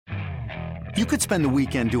You could spend the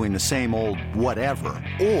weekend doing the same old whatever,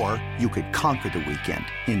 or you could conquer the weekend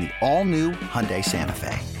in the all-new Hyundai Santa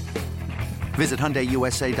Fe. Visit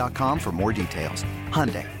HyundaiUSA.com for more details.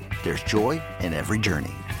 Hyundai, there's joy in every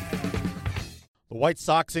journey. The White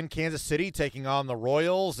Sox in Kansas City taking on the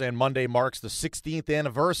Royals, and Monday marks the 16th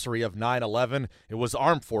anniversary of 9/11. It was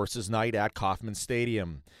Armed Forces Night at Kauffman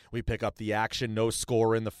Stadium. We pick up the action, no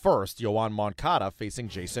score in the first. Yoan Moncada facing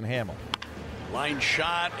Jason Hamill. Line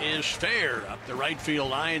shot is fair up the right field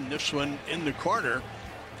line. This one in the corner.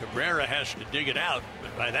 Cabrera has to dig it out,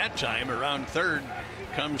 but by that time, around third,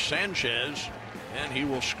 comes Sanchez, and he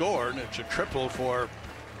will score, and it's a triple for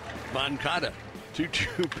Moncada.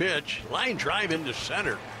 2-2 pitch, line drive into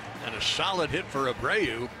center, and a solid hit for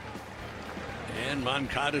Abreu. And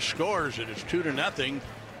Moncada scores. It is 2-0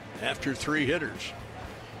 after 3 hitters.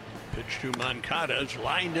 Pitch to Moncada is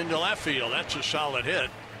lined into left field. That's a solid hit.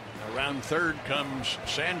 Around third comes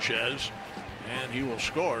Sanchez, and he will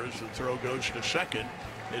score as the throw goes to second.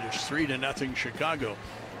 It is 3-0 Chicago.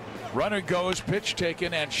 Runner goes, pitch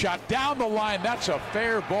taken, and shot down the line. That's a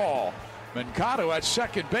fair ball. Moncada at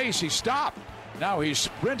second base. He stopped. Now he's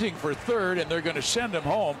sprinting for third, and they're going to send him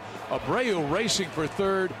home. Abreu racing for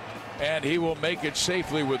third, and he will make it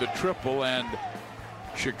safely with a triple, and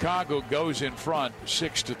Chicago goes in front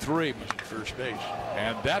 6-3. First base.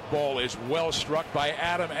 And that ball is well struck by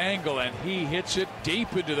Adam Engel, and he hits it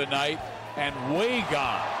deep into the night and way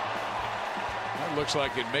gone. That looks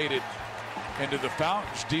like it made it into the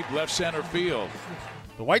fountains, deep left center field.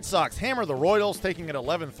 The White Sox hammer the Royals, taking it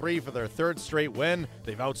 11-3 for their third straight win.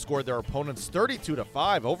 They've outscored their opponents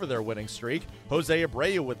 32-5 over their winning streak. Jose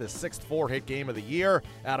Abreu with his 6th 4-hit game of the year.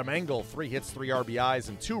 Adam Engel, 3 hits, 3 RBIs,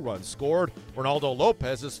 and 2 runs scored. Ronaldo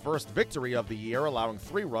Lopez's first victory of the year, allowing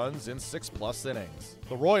 3 runs in 6+ innings.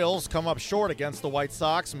 The Royals come up short against the White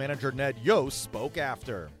Sox. Manager Ned Yost spoke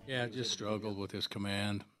after. Yeah, just struggled with his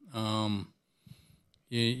command.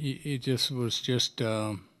 He just was just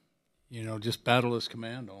battled his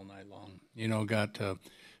command all night long. Got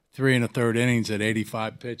 3 1/3 innings at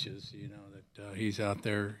 85 pitches. That he's out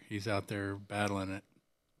there battling it.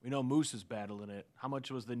 We know Moose is battling it. How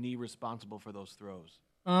much was the knee responsible for those throws?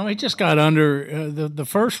 He just got under the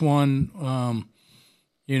first one.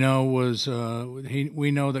 Was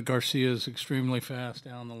we know that Garcia is extremely fast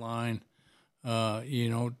down the line.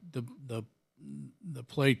 The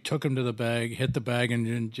plate took him to the bag, hit the bag,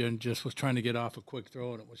 and just was trying to get off a quick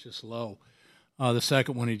throw, and it was just low. The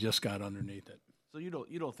second one, he just got underneath it. So you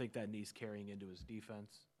don't think that knee's carrying into his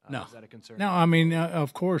defense? No. Is that a concern? No, I mean,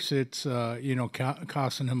 of course, it's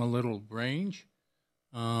costing him a little range,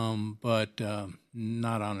 but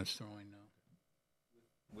not on his throwing. No.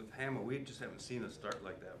 With Hamill, we just haven't seen a start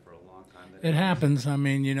like that for a long time. It happens. I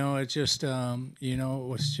mean, it's just, it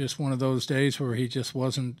was just one of those days where he just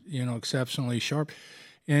wasn't, exceptionally sharp.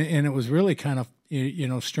 And it was really kind of,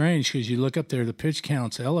 strange because you look up there, the pitch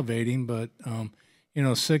count's elevating, but,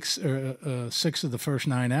 6 of the first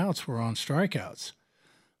 9 outs were on strikeouts.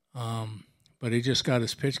 But he just got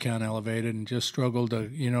his pitch count elevated and just struggled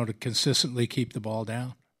to consistently keep the ball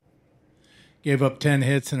down. Gave up 10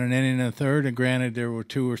 hits in an inning and a third, and granted there were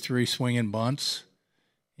 2 or 3 swinging bunts,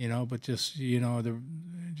 but just,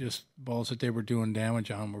 just balls that they were doing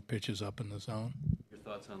damage on were pitches up in the zone. Your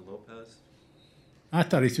thoughts on Lopez? I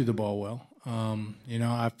thought he threw the ball well.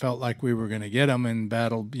 I felt like we were going to get him and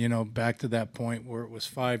battled, back to that point where it was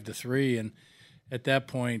 5-3. And at that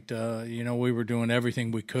point, we were doing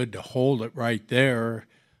everything we could to hold it right there.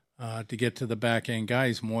 To get to the back end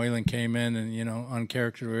guys. Moylan came in and,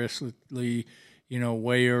 uncharacteristically,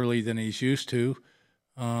 way early than he's used to.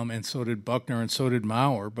 And so did Buckner and so did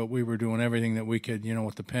Mauer. But we were doing everything that we could,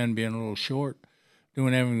 with the pen being a little short,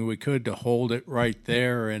 doing everything we could to hold it right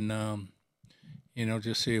there and,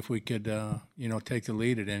 just see if we could, take the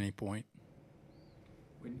lead at any point.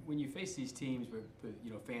 When you face these teams where,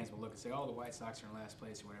 fans will look and say, oh, the White Sox are in last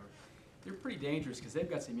place or whatever, they're pretty dangerous because they've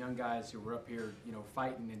got some young guys who were up here,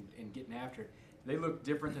 fighting and getting after it. They look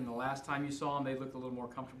different than the last time you saw them. They looked a little more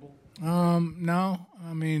comfortable. No,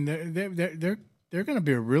 I mean they're going to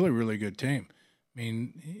be a really, really good team. I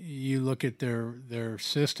mean, you look at their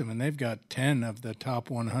system, and they've got 10 of the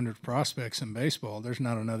top 100 prospects in baseball. There's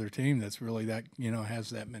not another team that's really that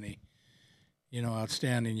has that many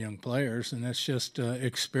outstanding young players, and that's just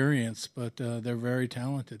experience. But they're very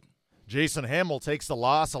talented. Jason Hamill takes the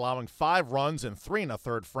loss, allowing 5 runs in 3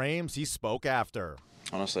 1/3 frames. He spoke after.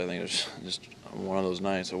 Honestly, I think it was just one of those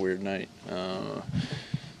nights, a weird night.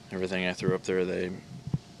 Everything I threw up there, they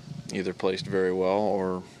either placed very well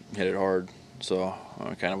or hit it hard. So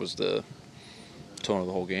it kind of was the tone of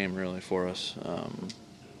the whole game, really, for us.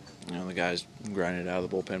 the guys grinded it out of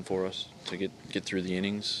the bullpen for us to get through the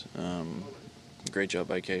innings. Great job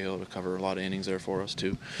by Cahill to cover a lot of innings there for us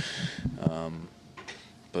too.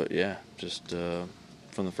 But yeah, just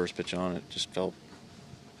from the first pitch on, it just felt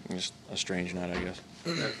just a strange night, I guess.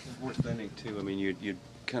 That fourth inning too. I mean, you'd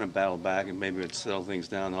kind of battle back and maybe it'd settle things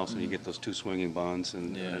down. Also, you get those 2 swinging bunts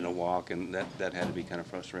and a walk, and that had to be kind of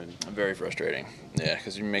frustrating. Very frustrating. Yeah,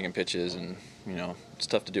 because you're making pitches, and it's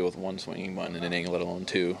tough to deal with 1 swinging bunt in an inning, let alone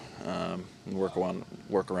 2. And work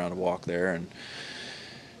around a walk there, and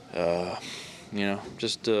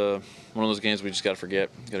just one of those games we just got to forget.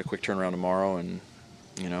 Got a quick turnaround tomorrow, and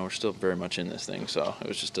we're still very much in this thing. So it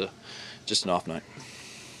was just an off night.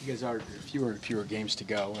 You guys are fewer and fewer games to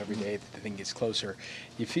go every day. The thing gets closer.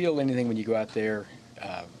 You feel anything when you go out there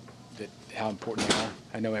that how important they are?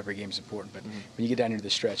 I know every game's important, but when you get down into the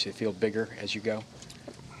stretch, they feel bigger as you go.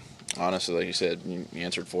 Honestly, like you said, you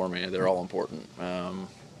answered for me. They're all important.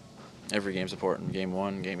 Every game's important. Game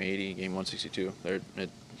 1, game 80, game 162.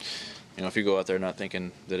 If you go out there not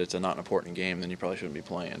thinking that it's a not important game, then you probably shouldn't be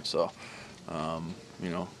playing. So,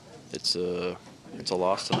 it's a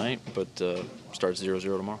loss tonight, but starts 0-0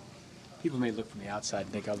 tomorrow. People may look from the outside and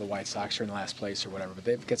think, the White Sox are in last place or whatever, but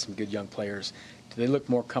they've got some good young players. Do they look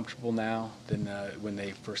more comfortable now than when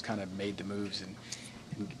they first kind of made the moves and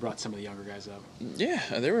brought some of the younger guys up? Yeah,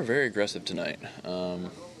 they were very aggressive tonight.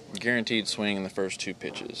 Guaranteed swing in the first 2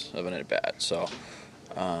 pitches of an at-bat. So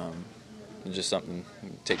just something to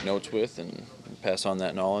take notes with and pass on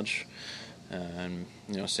that knowledge. And,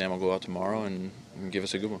 Sam will go out tomorrow and give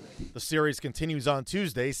us a good one. The series continues on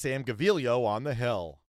Tuesday. Sam Gaviglio on the hill.